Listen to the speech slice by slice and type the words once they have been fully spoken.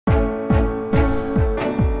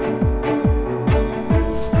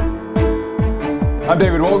I'm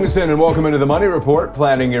David Wilkinson, and welcome into the Money Report,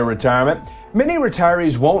 planning your retirement. Many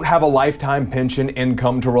retirees won't have a lifetime pension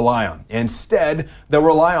income to rely on. Instead, they'll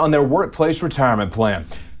rely on their workplace retirement plan.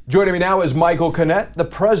 Joining me now is Michael Connett, the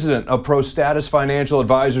president of ProStatus Financial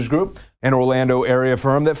Advisors Group, an Orlando area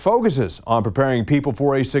firm that focuses on preparing people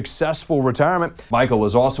for a successful retirement. Michael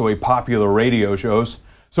is also a popular radio host.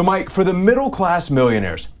 So Mike, for the middle-class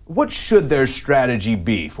millionaires, what should their strategy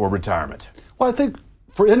be for retirement? Well, I think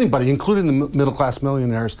for anybody, including the middle-class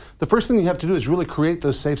millionaires, the first thing you have to do is really create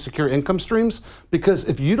those safe, secure income streams, because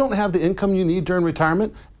if you don't have the income you need during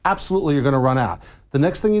retirement, absolutely you're going to run out. The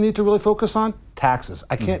next thing you need to really focus on, taxes.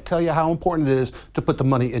 I can't tell you how important it is to put the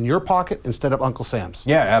money in your pocket instead of Uncle Sam's.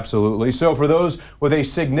 Yeah, absolutely. So for those with a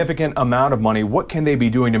significant amount of money, what can they be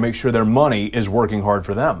doing to make sure their money is working hard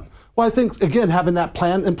for them? Well, I think, again, having that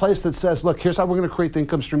plan in place that says, look, here's how we're going to create the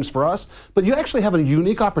income streams for us, but you actually have a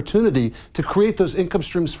unique opportunity to create those income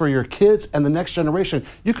streams for your kids and the next generation.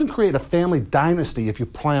 You can create a family dynasty if you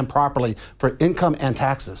plan properly for income and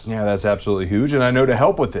taxes. Yeah, that's absolutely huge. And I know to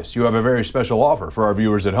help with this, you have a very special offer for our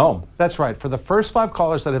viewers at home. That's right. For the first 5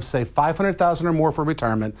 callers that have saved $500,000 or more for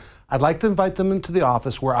retirement, I'd like to invite them into the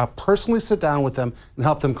office where I'll personally sit down with them and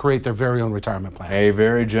help them create their very own retirement plan. A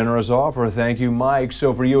very generous offer. Thank you, Mike.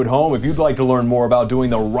 So for you at home, if you'd like to learn more about doing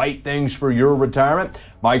the right things for your retirement,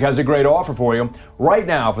 Mike has a great offer for you. Right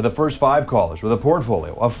now, for the first 5 callers with a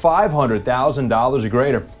portfolio of $500,000 or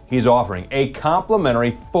greater, he's offering a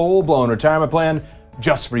complimentary full-blown retirement plan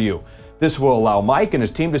just for you. This will allow Mike and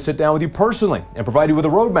his team to sit down with you personally and provide you with a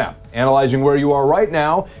roadmap, analyzing where you are right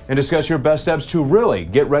now and discuss your best steps to really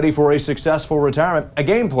get ready for a successful retirement, a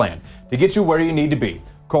game plan to get you where you need to be.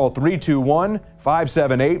 Call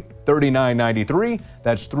 321-578-3993.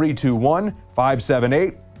 That's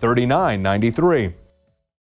 321-578-3993.